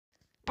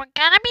We're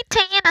gonna be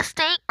taking a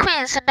state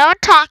quiz, so no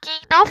talking,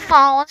 no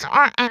phones,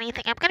 or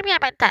anything. I'm gonna be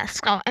at my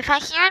desk, so if I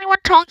hear anyone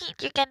talking,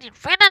 you're getting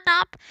written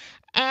up,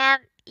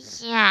 and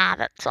yeah,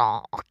 that's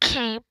all.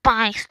 Okay,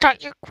 bye.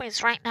 Start your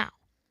quiz right now.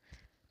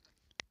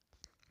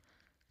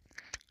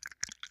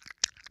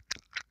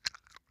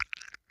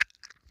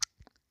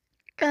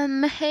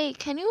 Hey,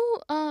 can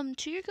you,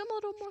 chew your gum a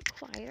little more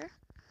quieter?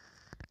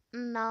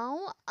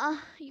 No,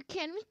 you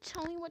can't even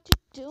tell me what to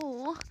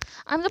do.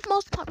 I'm the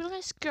most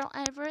popularest girl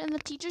ever, and the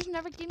teachers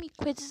never give me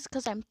quizzes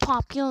because I'm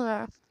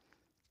popular.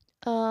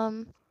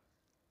 Um,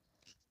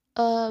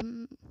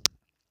 um,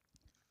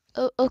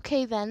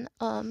 okay then,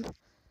 uh,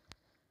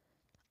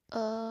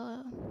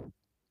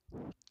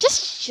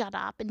 just shut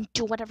up and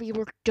do whatever you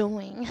were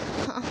doing.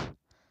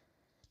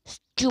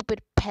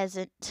 Stupid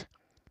peasant.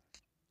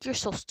 You're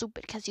so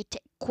stupid because you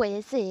take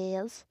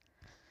quizzes.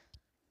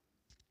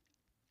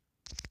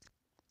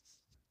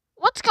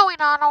 What's going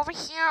on over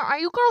here? Are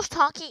you girls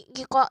talking?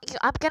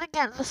 I'm gonna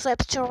get the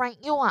slips to write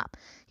you up.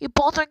 You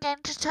both are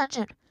getting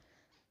detention.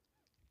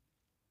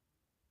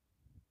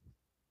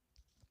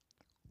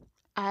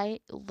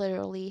 I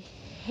literally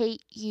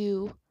hate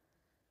you.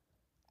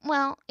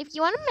 Well, if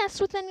you want to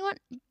mess with anyone,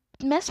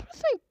 mess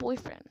with my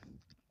boyfriend.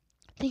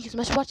 Thank you so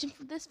much for watching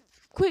this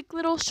quick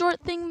little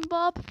short thing,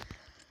 Bob.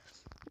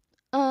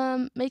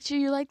 Make sure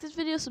you like this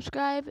video,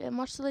 subscribe, and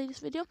watch the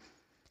latest video.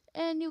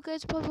 And you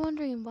guys are probably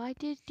wondering, why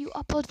did you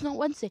upload on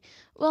Wednesday?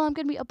 Well, I'm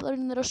going to be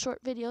uploading little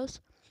short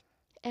videos.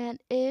 And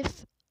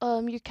if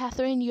you're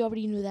Catherine, you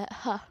already knew that.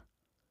 Ha.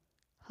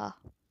 Ha.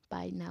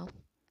 Bye now.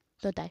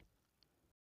 Don't die.